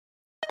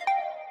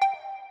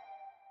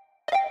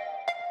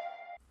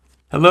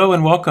Hello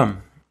and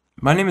welcome.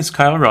 My name is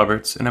Kyle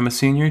Roberts, and I'm a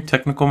Senior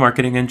Technical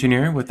Marketing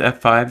Engineer with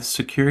F5's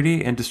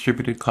Security and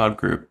Distributed Cloud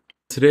Group.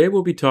 Today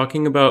we'll be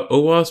talking about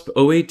OWASP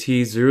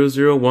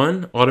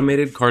OAT-001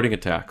 automated carding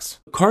attacks.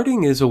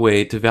 Carding is a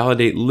way to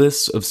validate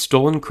lists of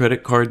stolen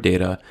credit card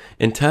data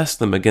and test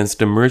them against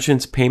a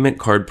merchant's payment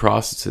card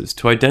processes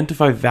to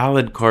identify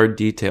valid card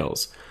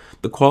details.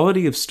 The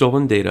quality of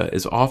stolen data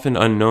is often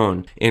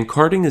unknown, and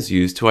carding is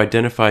used to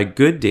identify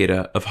good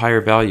data of higher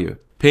value.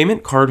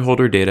 Payment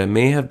cardholder data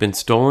may have been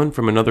stolen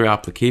from another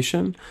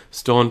application,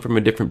 stolen from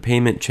a different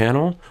payment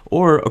channel,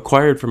 or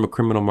acquired from a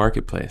criminal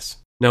marketplace.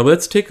 Now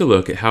let's take a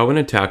look at how an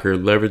attacker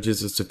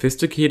leverages a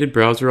sophisticated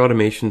browser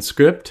automation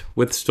script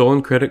with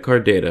stolen credit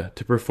card data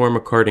to perform a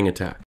carding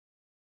attack.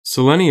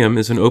 Selenium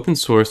is an open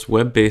source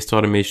web-based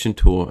automation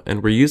tool,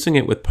 and we're using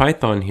it with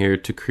Python here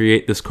to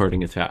create this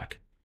carding attack.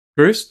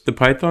 First, the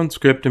Python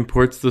script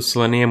imports the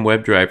Selenium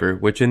WebDriver,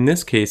 which in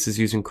this case is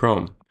using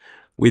Chrome.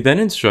 We then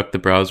instruct the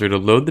browser to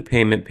load the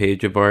payment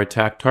page of our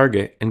attack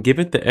target and give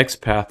it the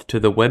XPath to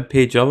the web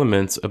page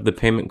elements of the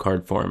payment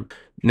card form.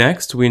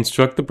 Next, we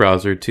instruct the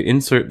browser to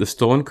insert the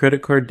stolen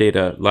credit card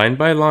data line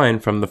by line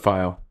from the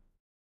file.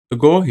 The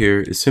goal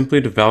here is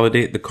simply to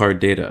validate the card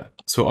data,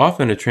 so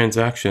often a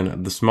transaction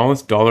of the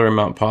smallest dollar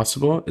amount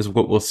possible is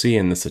what we'll see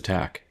in this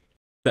attack.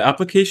 The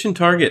application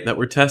target that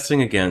we're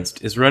testing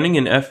against is running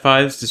in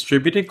F5's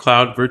Distributed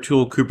Cloud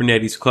Virtual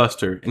Kubernetes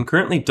cluster and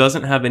currently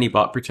doesn't have any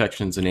bot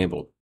protections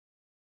enabled.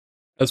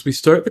 As we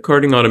start the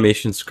carding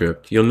automation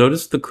script, you'll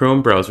notice the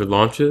Chrome browser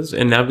launches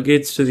and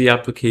navigates to the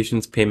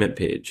application's payment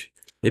page.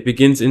 It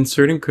begins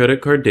inserting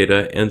credit card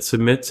data and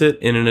submits it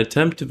in an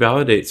attempt to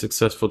validate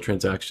successful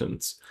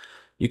transactions.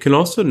 You can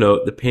also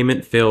note the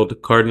payment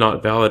failed card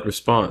not valid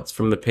response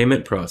from the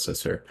payment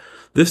processor.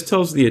 This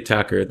tells the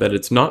attacker that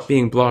it's not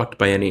being blocked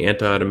by any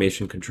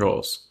anti-automation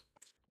controls.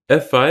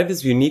 F5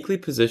 is uniquely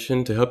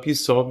positioned to help you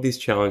solve these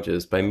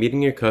challenges by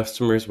meeting your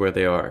customers where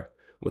they are.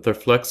 With our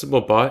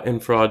flexible bot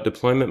and fraud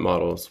deployment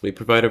models, we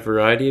provide a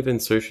variety of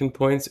insertion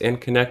points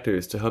and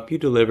connectors to help you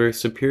deliver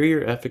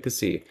superior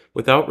efficacy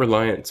without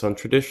reliance on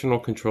traditional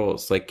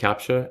controls like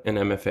CAPTCHA and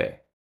MFA.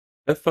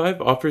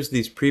 F5 offers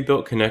these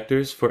pre-built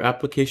connectors for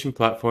application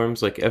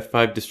platforms like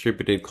F5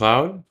 Distributed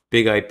Cloud,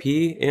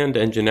 BigIP, and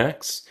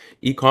NGINX,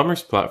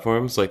 e-commerce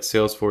platforms like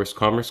Salesforce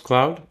Commerce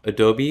Cloud,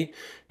 Adobe,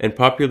 and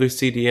popular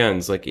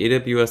CDNs like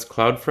AWS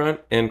CloudFront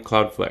and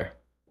Cloudflare.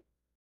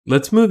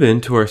 Let's move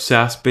into our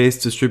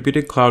SaaS-based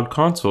distributed cloud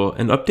console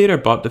and update our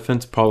bot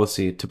defense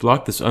policy to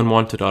block this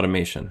unwanted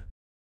automation.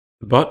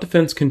 The bot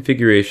defense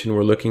configuration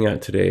we're looking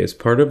at today is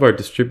part of our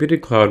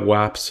distributed cloud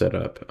WASP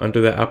setup under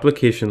the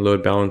application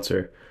load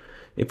balancer.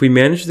 If we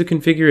manage the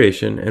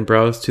configuration and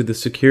browse to the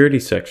security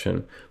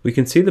section, we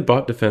can see the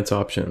bot defense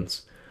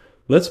options.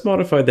 Let's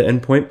modify the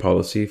endpoint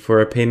policy for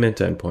our payment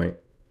endpoint.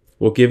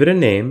 We'll give it a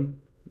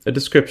name, a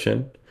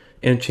description,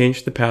 and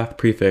change the path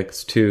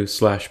prefix to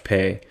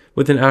 /pay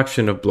with an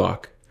action of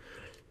block.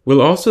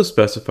 We'll also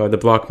specify the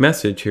block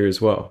message here as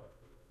well.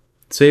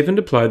 Save and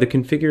apply the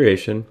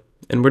configuration,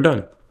 and we're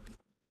done.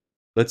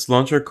 Let's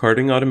launch our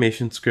carding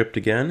automation script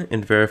again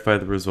and verify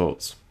the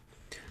results.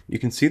 You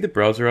can see the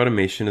browser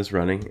automation is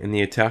running and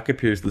the attack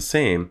appears the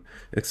same,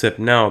 except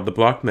now the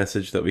block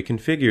message that we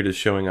configured is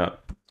showing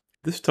up.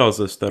 This tells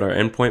us that our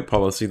endpoint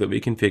policy that we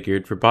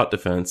configured for bot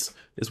defense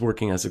is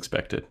working as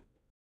expected.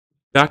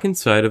 Back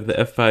inside of the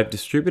F5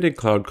 Distributed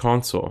Cloud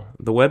Console,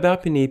 the Web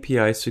App and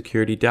API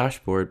Security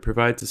Dashboard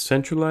provides a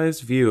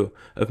centralized view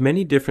of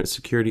many different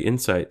security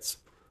insights.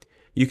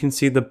 You can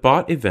see the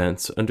bot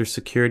events under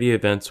Security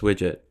Events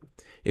widget.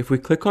 If we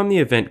click on the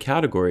event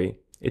category,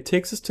 it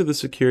takes us to the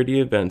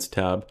Security Events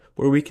tab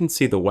where we can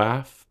see the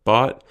WAF,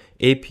 bot,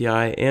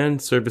 API,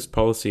 and service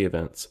policy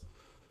events.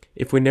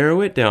 If we narrow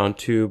it down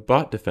to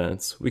bot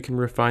defense, we can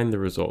refine the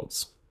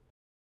results.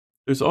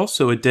 There's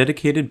also a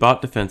dedicated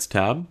bot defense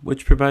tab,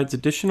 which provides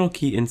additional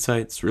key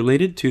insights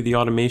related to the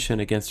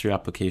automation against your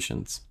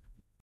applications.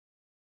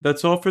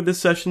 That's all for this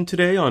session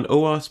today on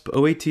OWASP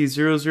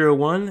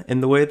OAT-001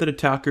 and the way that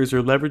attackers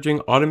are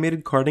leveraging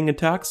automated carding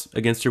attacks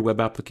against your web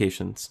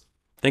applications.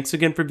 Thanks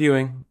again for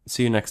viewing.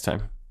 See you next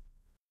time.